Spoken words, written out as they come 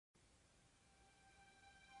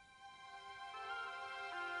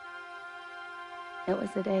It was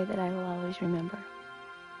a day that I will always remember.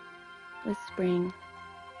 It was spring.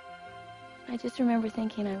 I just remember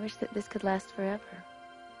thinking, I wish that this could last forever.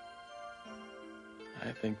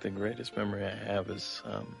 I think the greatest memory I have is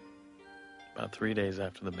about 3 days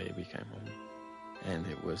after the baby came home. And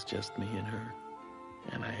it was just me and her.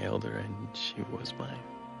 And I held her, and she was mine.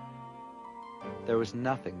 There was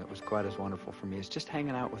nothing that was quite as wonderful for me as just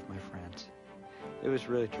hanging out with my friends. It was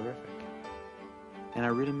really terrific. And I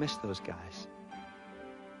really miss those guys.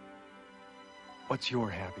 What's your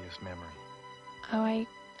happiest memory? Oh,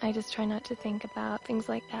 I just try not to think about things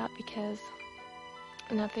like that because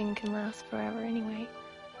nothing can last forever anyway,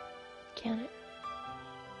 can it?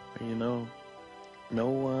 You know, no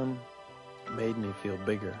one made me feel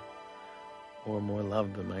bigger or more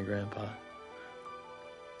loved than my grandpa.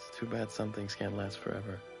 It's too bad some things can't last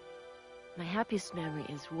forever. My happiest memory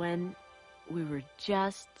is when we were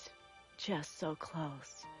just so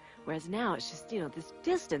close. Whereas now it's just, this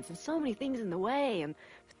distance and so many things in the way. But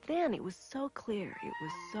then it was so clear. It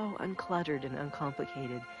was so uncluttered and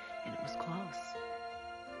uncomplicated. And it was close.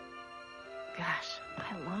 Gosh,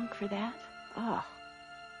 I long for that. Oh.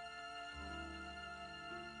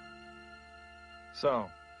 So,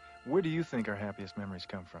 where do you think our happiest memories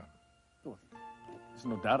come from? Well, there's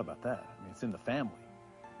no doubt about that. I mean, it's in the family.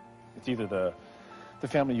 It's either the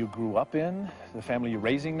family you grew up in, the family you're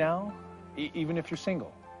raising now, even if you're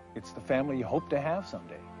single. It's the family you hope to have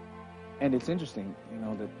someday. And it's interesting,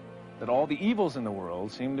 that all the evils in the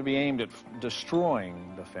world seem to be aimed at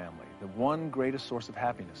destroying the family, the one greatest source of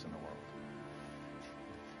happiness in the world.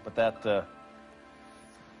 But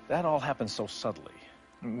that all happens so subtly.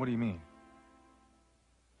 What do you mean?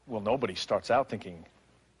 Well, nobody starts out thinking,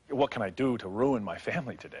 what can I do to ruin my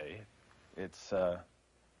family today? It's, I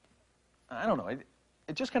don't know, it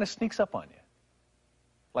just kind of sneaks up on you.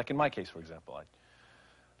 Like in my case, for example,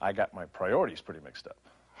 I got my priorities pretty mixed up.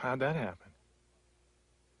 How'd that happen?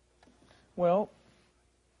 Well,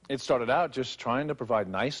 it started out just trying to provide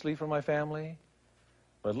nicely for my family.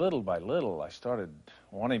 But little by little, I started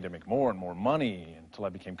wanting to make more and more money until I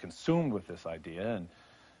became consumed with this idea.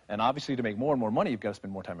 And obviously, to make more and more money, you've got to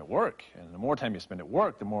spend more time at work. And the more time you spend at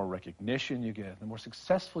work, the more recognition you get, the more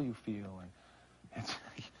successful you feel.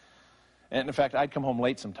 And in fact, I'd come home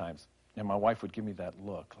late sometimes, and my wife would give me that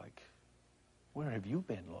look, like, where have you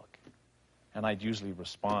been, look? And I'd usually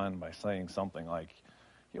respond by saying something like,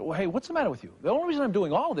 well, hey, what's the matter with you? The only reason I'm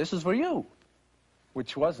doing all of this is for you,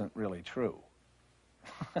 which wasn't really true.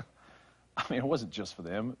 I mean, it wasn't just for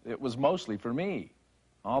them. It was mostly for me.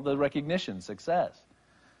 All the recognition, success.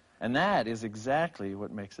 And that is exactly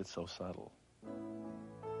what makes it so subtle.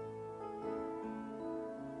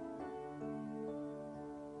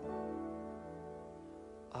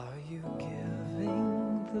 Are you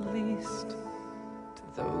giving the least to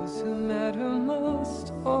those who matter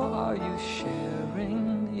most? Or are you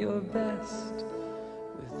sharing your best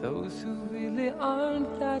with those who really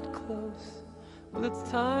aren't that close? Well, it's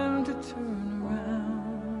time to turn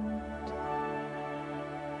around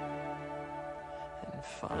and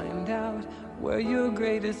find out where your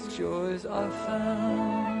greatest joys are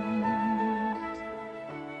found.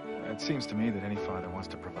 It seems to me that any father wants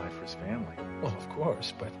to provide for his family. Well, of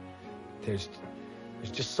course, but there's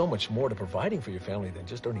just so much more to providing for your family than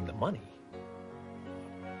just earning the money.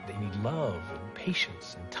 They need love and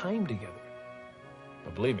patience and time together.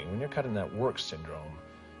 But believe me, when you're caught in that work syndrome,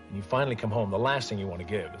 and you finally come home, the last thing you want to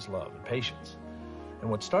give is love and patience. And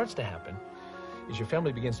what starts to happen is your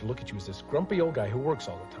family begins to look at you as this grumpy old guy who works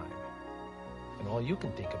all the time. And all you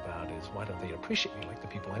can think about is, why don't they appreciate me like the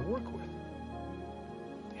people I work with?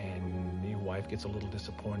 And your wife gets a little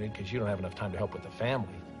disappointed because you don't have enough time to help with the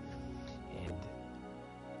family. And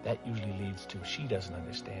that usually leads to, she doesn't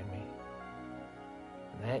understand me.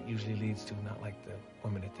 And that usually leads to, not like the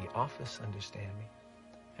women at the office understand me.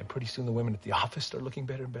 And pretty soon the women at the office start looking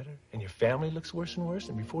better and better, and your family looks worse and worse,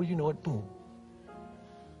 and before you know it, boom,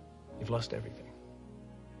 you've lost everything.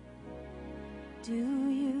 Do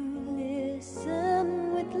you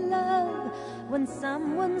listen with love when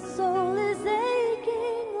someone's soul is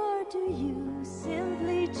aching, or do you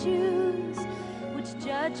simply choose which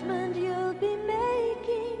judgment you'll be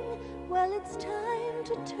making? Well, it's time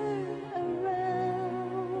to turn around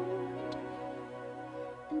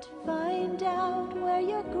and find out where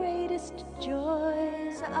your greatest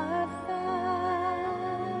joys are found.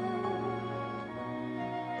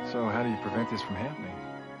 So how do you prevent this from happening?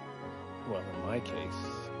 Well, in my case,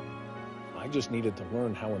 I just needed to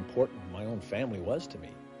learn how important my own family was to me.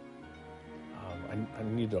 I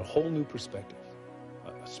needed a whole new perspective,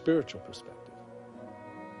 a spiritual perspective.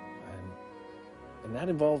 And that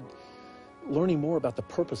involved learning more about the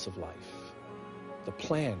purpose of life the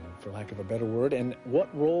plan, for lack of a better word, and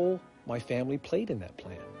what role my family played in that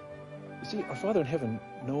plan. You see, our Father in heaven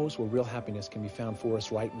knows where real happiness can be found for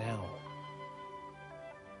us right now.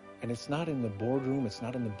 And it's not in the boardroom, it's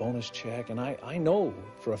not in the bonus check. And I know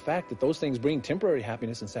for a fact that those things bring temporary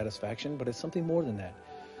happiness and satisfaction, but it's something more than that.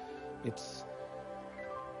 It's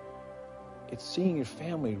seeing your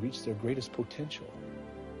family reach their greatest potential.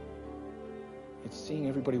 It's seeing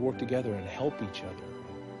everybody work together and help each other.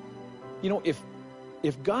 You know,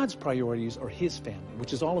 if God's priorities are His family,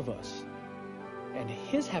 which is all of us, and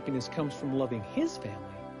His happiness comes from loving His family,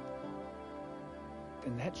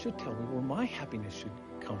 then that should tell me where my happiness should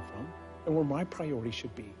come from and where my priority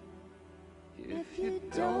should be. If you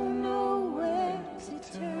don't know where to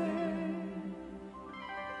turn,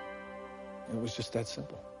 It was just that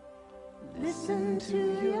simple. listen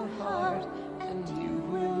to your heart and you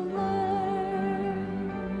will learn.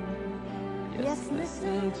 Yes,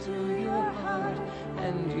 listen to your heart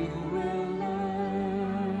and you will learn.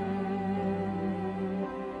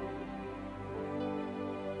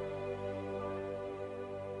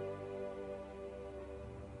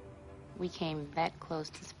 We came that close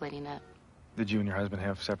to splitting up. Did you and your husband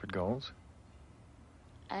have separate goals?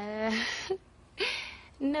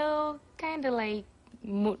 No, kind of like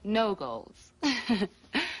no goals.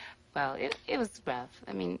 Well, it was rough.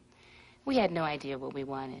 I mean, we had no idea what we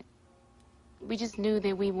wanted. We just knew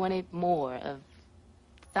that we wanted more of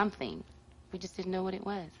something. We just didn't know what it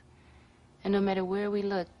was. And no matter where we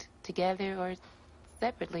looked, together or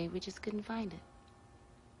separately, we just couldn't find it.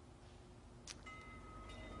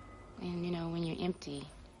 And, you know, when you're empty,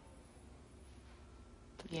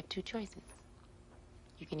 you have two choices.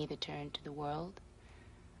 You can either turn to the world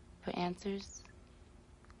for answers,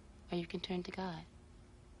 or you can turn to God.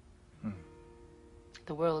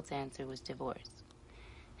 The world's answer was divorce.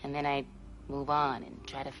 And then I'd move on and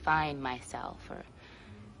try to find myself or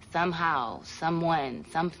somehow, someone,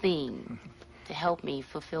 something to help me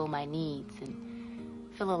fulfill my needs and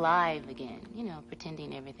feel alive again, you know,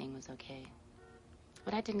 pretending everything was okay.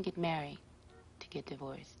 But I didn't get married to get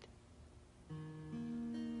divorced.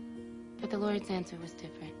 But the Lord's answer was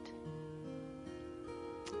different.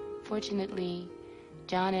 Fortunately,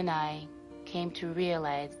 John and I came to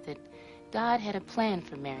realize that God had a plan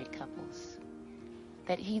for married couples,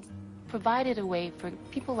 that He provided a way for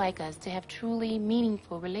people like us to have truly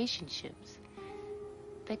meaningful relationships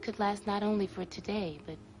that could last not only for today,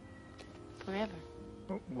 but forever.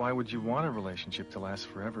 Why would you want a relationship to last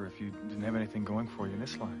forever if you didn't have anything going for you in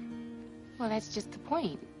this life? Well, that's just the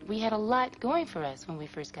point. We had a lot going for us when we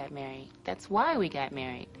first got married. That's why we got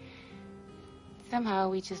married. Somehow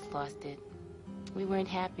we just lost it. We weren't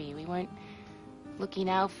happy. We weren't looking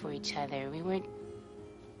out for each other. We weren't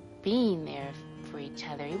being there for each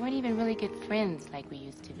other. We weren't even really good friends like we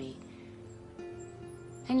used to be.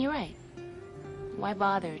 And you're right. Why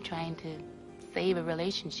bother trying to save a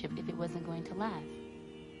relationship if it wasn't going to last?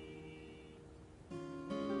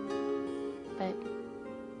 But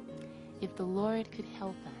if the Lord could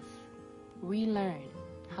help us relearn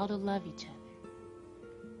how to love each other,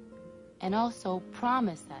 and also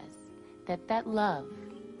promise us that that love,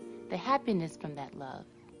 the happiness from that love,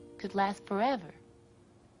 could last forever,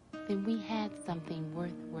 then we had something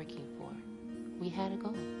worth working for. We had a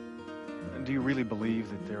goal. And do you really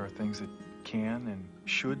believe that there are things that can and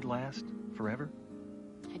should last forever?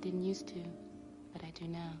 I didn't used to, but I do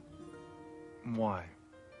now. Why?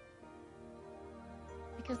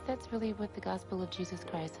 Because that's really what the gospel of Jesus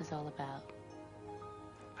Christ is all about.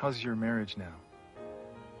 How's your marriage now?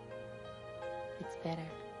 It's better.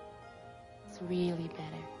 It's really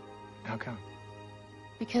better. How come?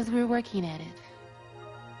 Because we're working at it.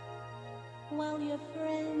 Well, your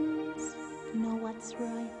friends know what's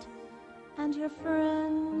right, and your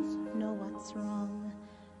friends know what's wrong,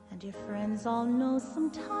 and your friends all know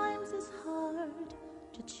sometimes it's hard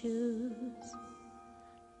to choose.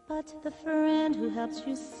 But the friend who helps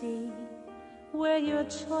you see where your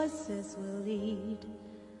choices will lead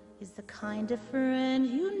is the kind of friend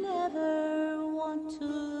you never want to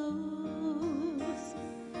lose.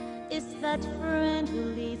 It's that friend who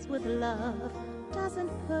leads with love,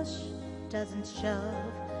 doesn't push, doesn't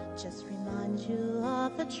shove, just reminds you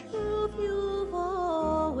of the truth you've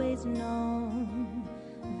always known.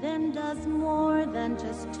 Then does more than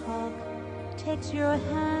just talk, takes your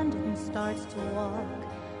hand and starts to walk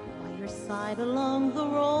by your side along the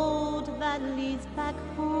road that leads back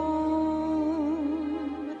home.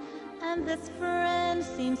 And this friend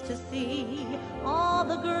seems to see all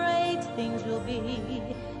the great things you'll be,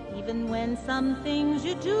 even when some things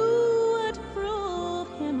you do would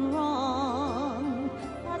prove him wrong.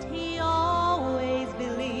 But he always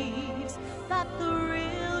believes that the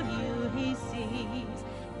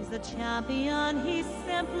champion, he's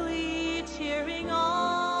simply cheering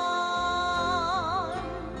on.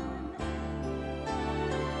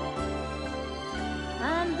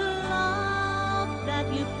 And the love that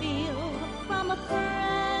you feel from a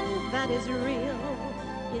friend that is real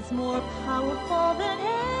is more powerful than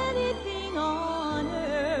anything on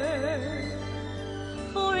earth.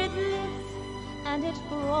 For it lifts and it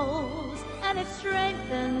grows and it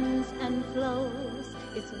strengthens and flows.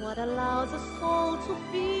 It's what allows a soul to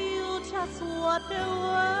feel just what they're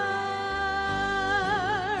worth.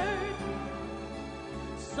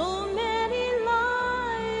 So many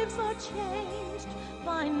lives are changed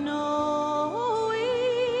by knowing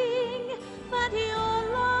that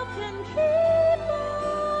your love can keep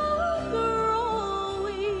on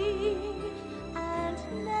growing and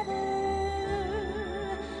never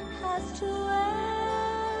has to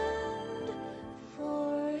end.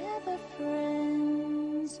 Forever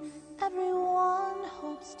friends, everyone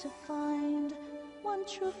hopes to find one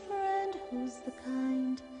true friend who's the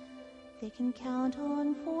kind they can count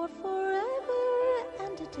on for forever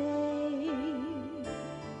and a day.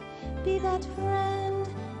 Be that friend,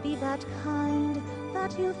 be that kind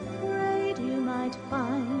that you've prayed you might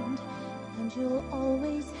find, and you'll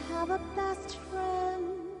always have a best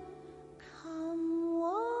friend, come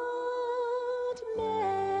what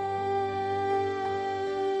may.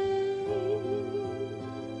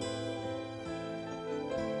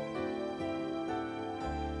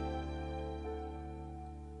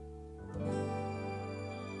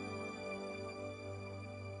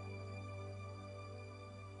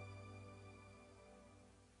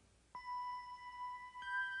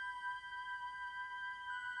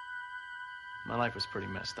 My life was pretty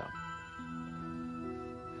messed up.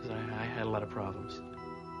 'Cause I had a lot of problems.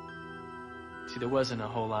 See, there wasn't a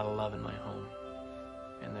whole lot of love in my home.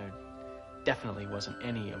 And there definitely wasn't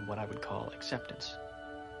any of what I would call acceptance.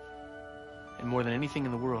 And more than anything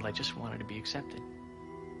in the world, I just wanted to be accepted.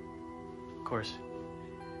 Of course,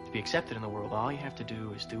 to be accepted in the world, all you have to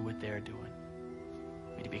do is do what they're doing.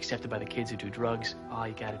 I mean, to be accepted by the kids who do drugs, all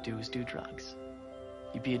you gotta do is do drugs.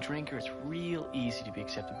 You be a drinker, it's real easy to be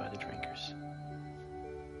accepted by the drinkers.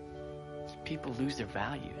 People lose their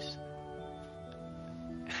values.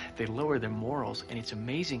 They lower their morals, and it's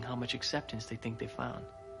amazing how much acceptance they think they found.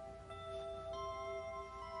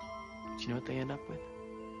 Do you know what they end up with?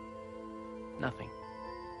 Nothing.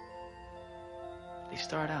 They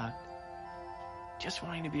start out just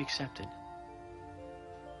wanting to be accepted.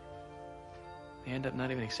 They end up not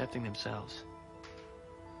even accepting themselves.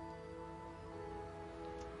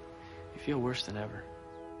 You feel worse than ever.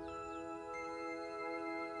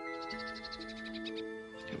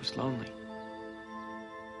 It was lonely.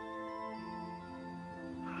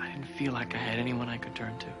 I didn't feel like I had anyone I could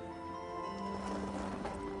turn to.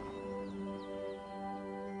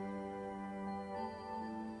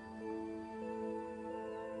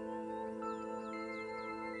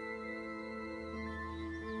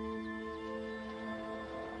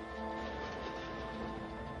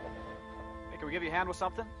 Hey, can we give you a hand with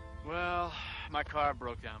something? Well, my car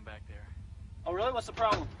broke down back there. Oh, really? What's the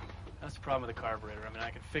problem? That's the problem with the carburetor. I mean, I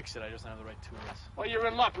can fix it. I just don't have the right tools. Well, you're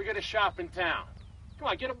in luck. We got a shop in town. Come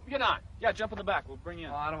on, get on. Yeah, jump in the back. We'll bring you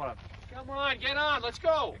in. Oh, I don't want to. Come on, get on. Let's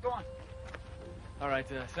go. Hey, go on. All right,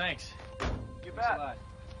 thanks. You bet.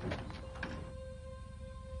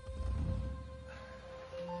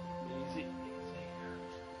 Easy.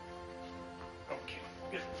 Okay,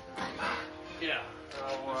 good. Yeah.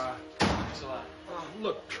 Thanks a lot.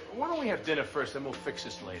 Look, why don't we have dinner first, then we'll fix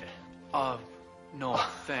this later. No,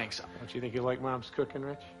 thanks. Don't you think you like Mom's cooking,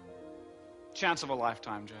 Rich? Chance of a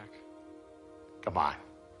lifetime, Jack. Come on.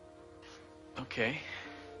 Okay.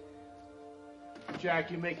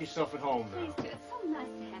 Jack, you make yourself at home now. Please do. It's so nice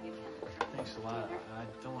to have you come. Thanks a lot. I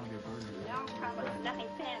don't want to be a burden. No problem. It's nothing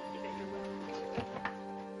fancy, but you're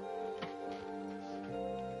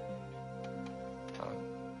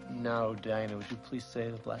welcome. Now, Diana, would you please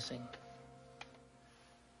say the blessing?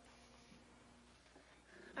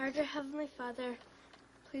 Our dear Heavenly Father,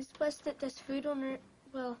 please bless that this food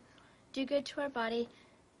will do good to our body,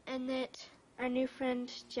 and that our new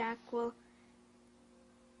friend Jack will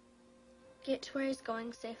get to where he's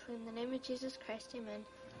going safely. In the name of Jesus Christ, amen.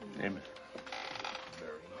 Amen.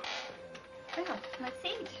 Well, let's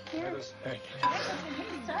eat. Here. Thank you.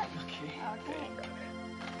 Here's up. Okay.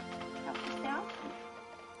 Help yourself.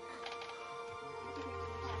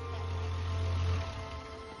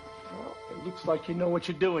 Well, it looks like you know what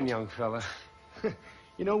you're doing, young fella.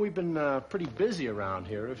 You know, we've been pretty busy around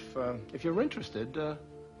here. If you're interested, why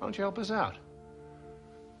don't you help us out?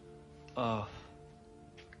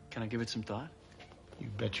 Can I give it some thought? You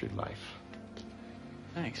bet your life.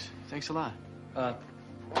 Thanks. Thanks a lot.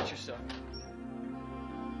 Watch yourself.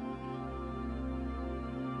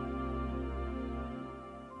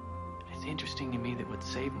 It's interesting to me that what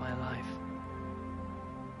saved my life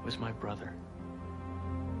was my brother.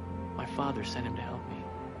 My father sent him to help me.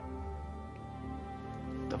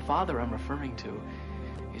 The father I'm referring to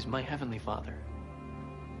is my Heavenly Father.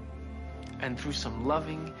 And through some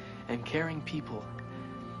loving and caring people,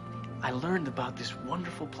 I learned about this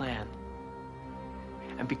wonderful plan.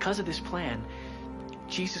 And because of this plan,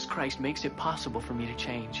 Jesus Christ makes it possible for me to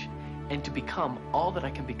change and to become all that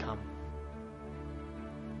I can become.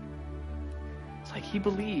 It's like he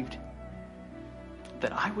believed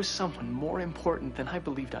that I was someone more important than I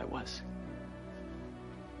believed I was.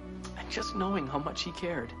 And just knowing how much he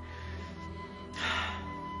cared,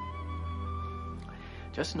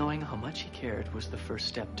 just knowing how much he cared was the first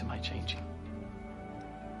step to my changing.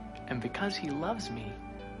 And because he loves me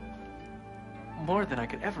more than I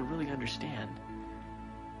could ever really understand,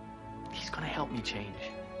 he's going to help me change.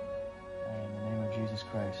 In the name of Jesus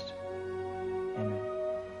Christ. Amen.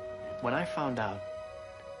 When I found out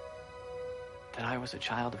that I was a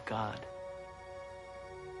child of God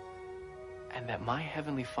and that my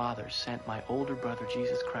Heavenly Father sent my older brother,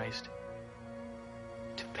 Jesus Christ,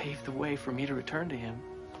 to pave the way for me to return to him,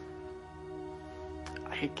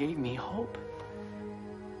 it gave me hope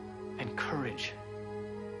and courage.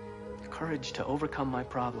 Courage to overcome my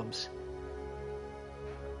problems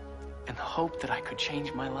and the hope that I could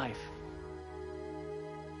change my life.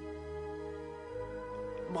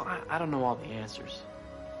 Well, I don't know all the answers,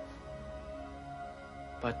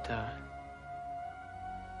 but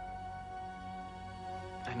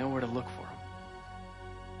I know where to look for them.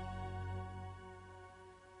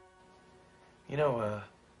 You know,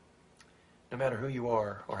 no matter who you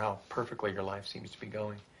are or how perfectly your life seems to be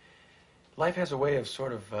going, life has a way of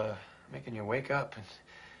sort of making you wake up and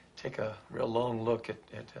take a real long look at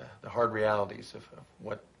the hard realities of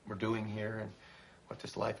what we're doing here and what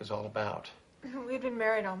this life is all about. We'd been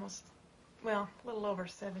married almost, well, a little over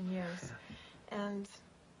 7 years. And,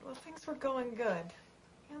 well, things were going good.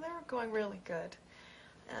 Yeah, they were going really good.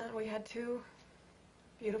 And we had 2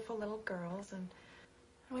 beautiful little girls, and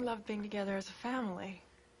we loved being together as a family.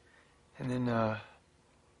 And then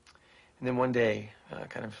one day,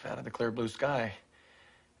 kind of out of the clear blue sky,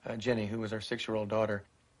 Jenny, who was our 6-year-old daughter,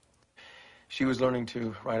 she was learning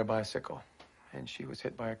to ride a bicycle, and she was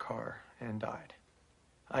hit by a car and died.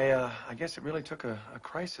 I guess it really took a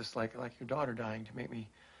crisis like your daughter dying to make me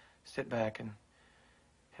sit back and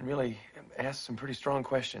really ask some pretty strong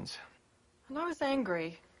questions. And I was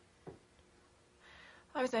angry.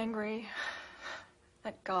 I was angry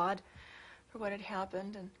at God for what had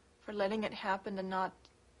happened and for letting it happen and not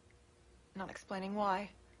explaining why.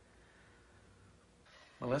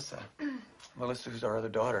 Melissa, who's our other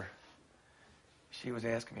daughter, she was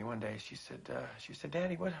asking me one day, she said,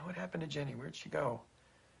 Daddy, what happened to Jenny? Where'd she go?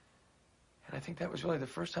 And I think that was really the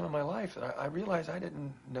first time in my life that I realized I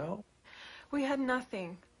didn't know. We had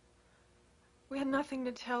nothing. We had nothing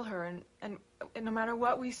to tell her, and no matter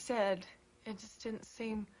what we said, it just didn't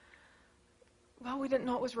seem, well, we didn't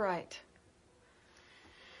know it was right.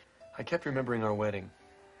 I kept remembering our wedding,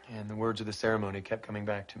 and the words of the ceremony kept coming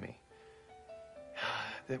back to me.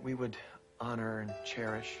 That we would honor and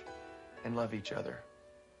cherish and love each other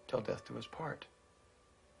till death do us part.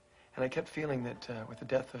 And I kept feeling that with the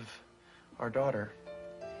death of our daughter,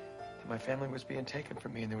 that my family was being taken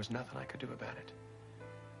from me and there was nothing I could do about it.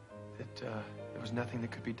 That there was nothing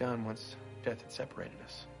that could be done once death had separated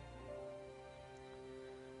us.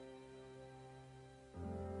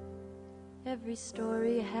 Every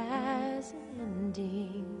story has an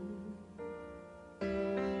ending,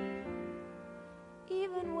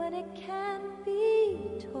 even when it can't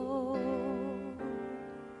be told.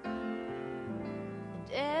 And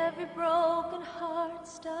every broken heart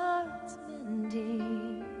starts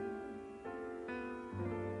mending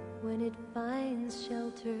when it finds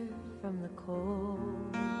shelter from the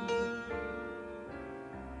cold.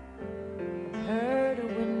 I've heard a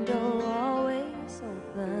window always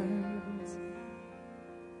opens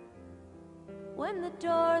when the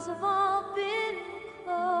doors have all been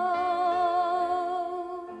closed.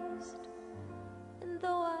 And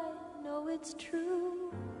though I know it's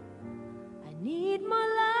true, I need my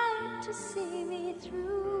light to see me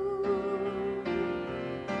through.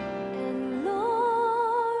 And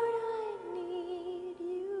Lord, I need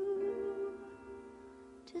you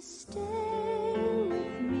to stay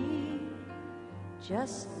with me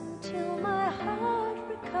just until my heart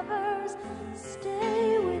recovers.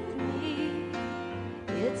 Stay with me.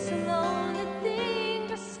 It's a lonely thing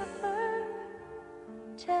to suffer.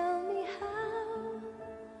 Tell me how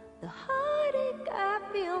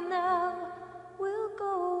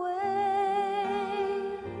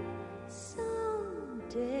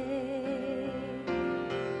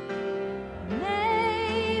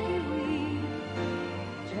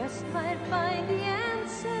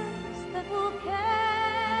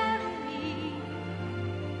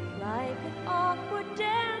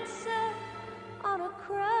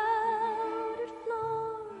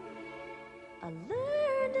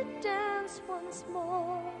once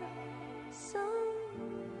more someday.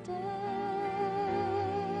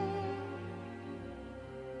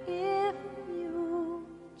 If you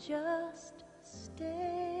just stay.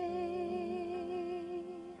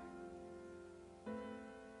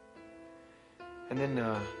 And then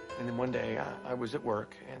one day I was at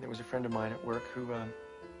work, and there was a friend of mine at work who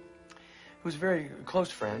was a very close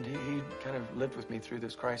friend. He kind of lived with me through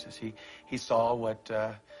this crisis. He saw what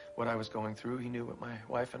I was going through. He knew what my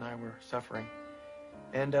wife and I were suffering,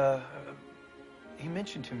 and he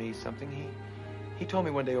mentioned to me something. He told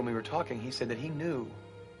me one day when we were talking. He said that he knew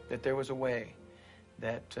that there was a way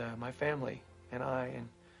that my family and I and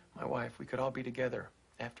my wife, we could all be together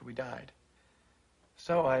after we died.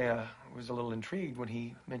 So I was a little intrigued when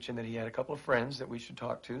he mentioned that he had a couple of friends that we should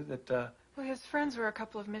talk to. Well, his friends were a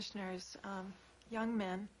couple of missionaries, young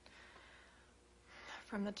men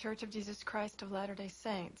from the Church of Jesus Christ of Latter-day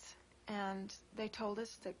Saints. And they told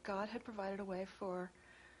us that God had provided a way for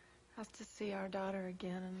us to see our daughter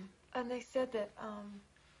again. And they said that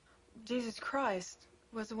Jesus Christ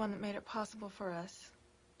was the one that made it possible for us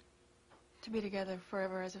to be together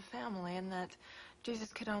forever as a family, and that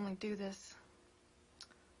Jesus could only do this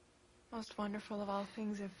most wonderful of all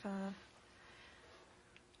things if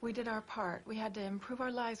we did our part. We had to improve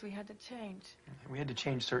our lives. We had to change. We had to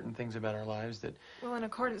change certain things about our lives that... Well, in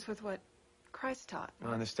accordance with what Christ taught.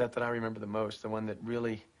 Well, and the step that I remember the most, the one that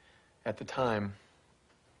really, at the time,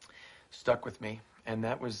 stuck with me, and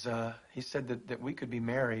that was, he said that we could be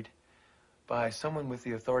married by someone with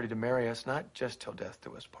the authority to marry us, not just till death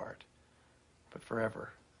do us part, but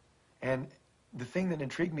forever. And the thing that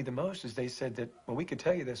intrigued me the most is they said that, well, we could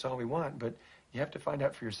tell you this all we want, but you have to find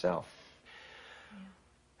out for yourself.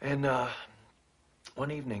 Yeah. And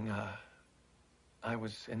one evening, I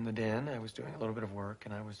was in the den. I was doing a little bit of work,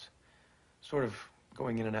 and I was sort of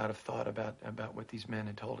going in and out of thought about what these men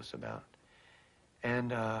had told us about.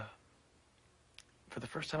 And for the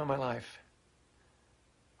first time in my life,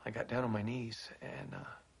 I got down on my knees, and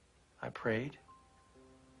I prayed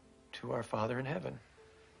to our Father in heaven.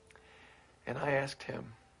 And I asked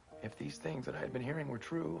him if these things that I had been hearing were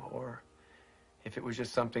true, or if it was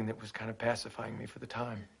just something that was kind of pacifying me for the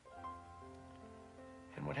time.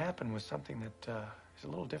 And what happened was something that is a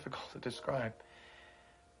little difficult to describe,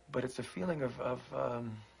 but it's a feeling of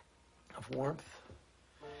warmth.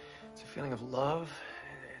 It's a feeling of love.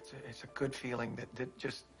 It's a good feeling that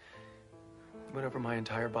just went over my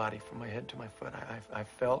entire body, from my head to my foot. I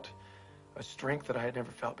felt a strength that I had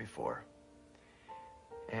never felt before.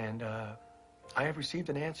 And I have received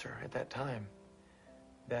an answer at that time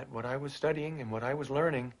that what I was studying and what I was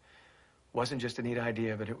learning wasn't just a neat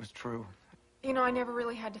idea, but it was true. You know, I never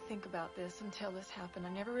really had to think about this until this happened. I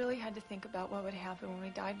never really had to think about what would happen when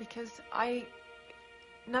we died, because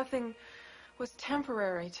nothing was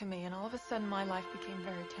temporary to me, and all of a sudden my life became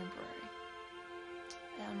very temporary.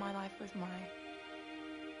 And my life was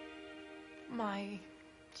my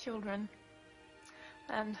children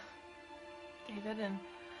and David,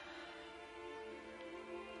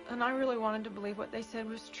 and I really wanted to believe what they said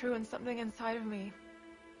was true, and something inside of me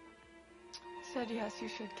said, yes, you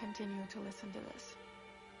should continue to listen to this.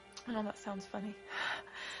 I know that sounds funny.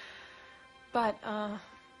 But,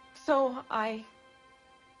 so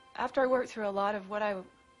after I worked through a lot of what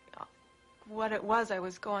it was I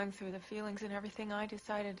was going through, the feelings and everything, I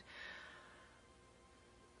decided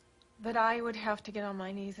that I would have to get on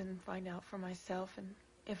my knees and find out for myself. And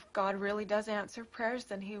if God really does answer prayers,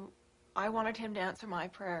 then I wanted him to answer my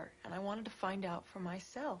prayer, and I wanted to find out for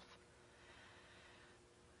myself.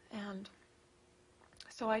 And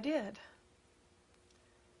so I did.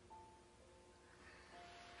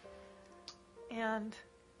 And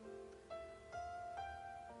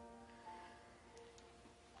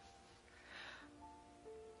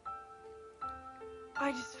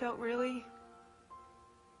I just felt really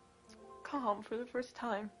calm for the first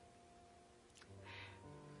time.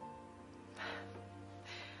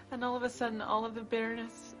 And all of a sudden, all of the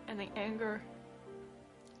bitterness and the anger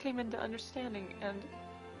came into understanding, and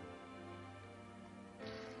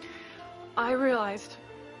I realized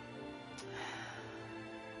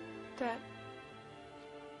that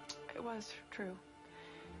it was true,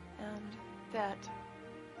 and that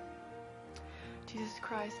Jesus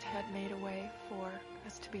Christ had made a way for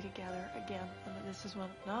us to be together again, and that this is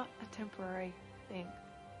not a temporary thing.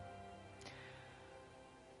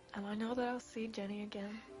 And I know that I'll see Jenny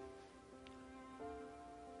again,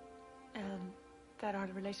 and that our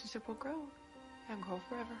relationship will grow and grow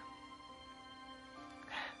forever.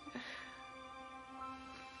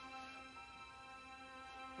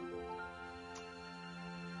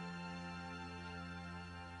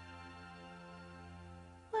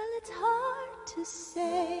 Well, it's hard to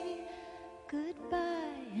say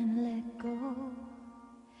goodbye and let go.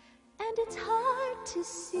 And it's hard to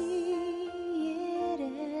see it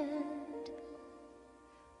end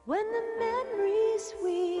when the memories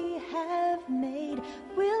we have made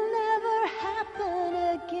will never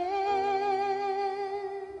happen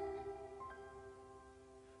again.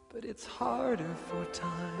 But it's harder for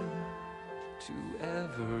time to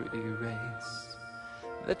ever erase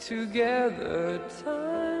the together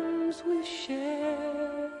times we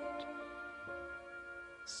shared.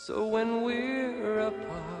 So when we're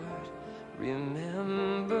apart,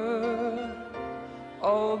 remember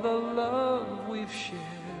all the love we've shared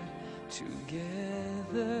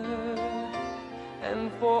together.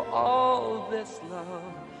 And for all this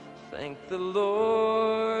love, thank the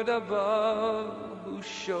Lord above, who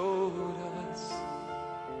showed us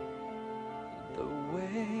the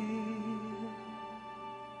way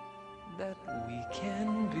that we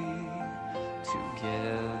can be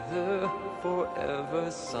together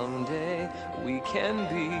forever. Someday we can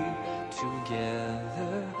be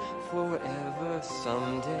together forever.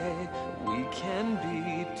 Someday we can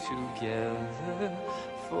be together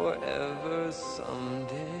forever.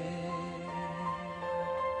 Someday.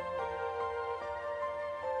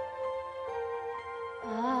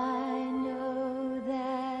 I know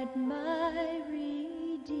that my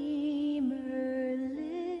Redeemer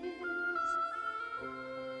lives.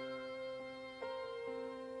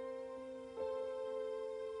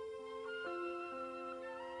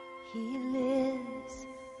 He lives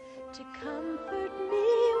to comfort me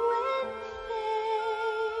when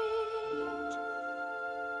faint.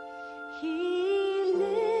 He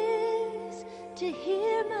lives to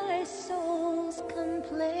hear my soul's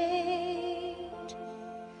complaint.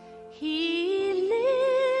 He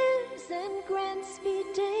lives and grants me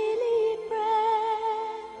daily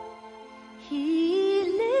bread. He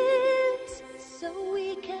lives so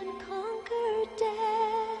we can conquer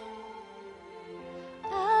death.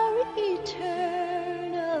 Our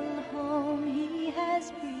eternal home He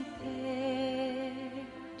has prepared.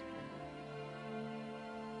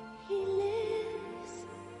 He lives.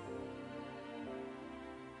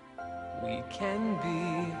 We can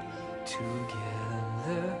be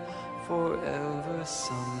together forever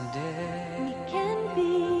someday. We can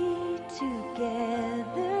be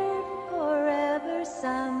together forever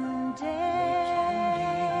someday.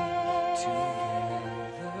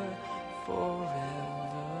 Together forever.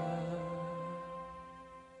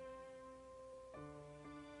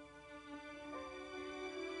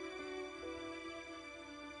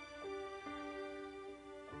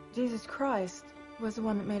 Jesus Christ was the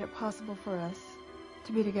one that made it possible for us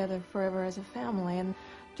to be together forever as a family, and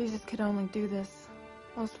Jesus could only do this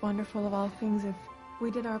most wonderful of all things if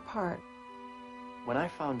we did our part. When I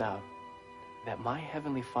found out that my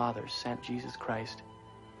Heavenly Father sent Jesus Christ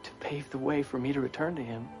to pave the way for me to return to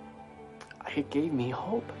Him, it gave me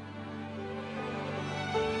hope.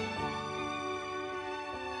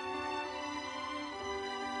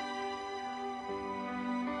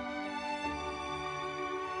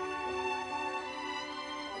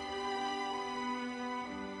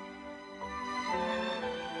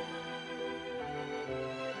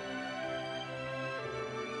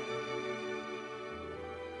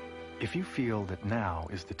 If you feel that now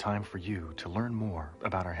is the time for you to learn more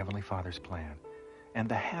about our Heavenly Father's plan and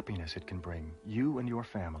the happiness it can bring you and your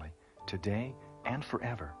family today and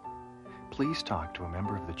forever, please talk to a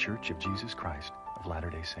member of the Church of Jesus Christ of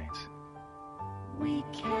Latter-day Saints. We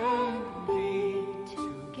can be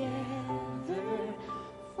together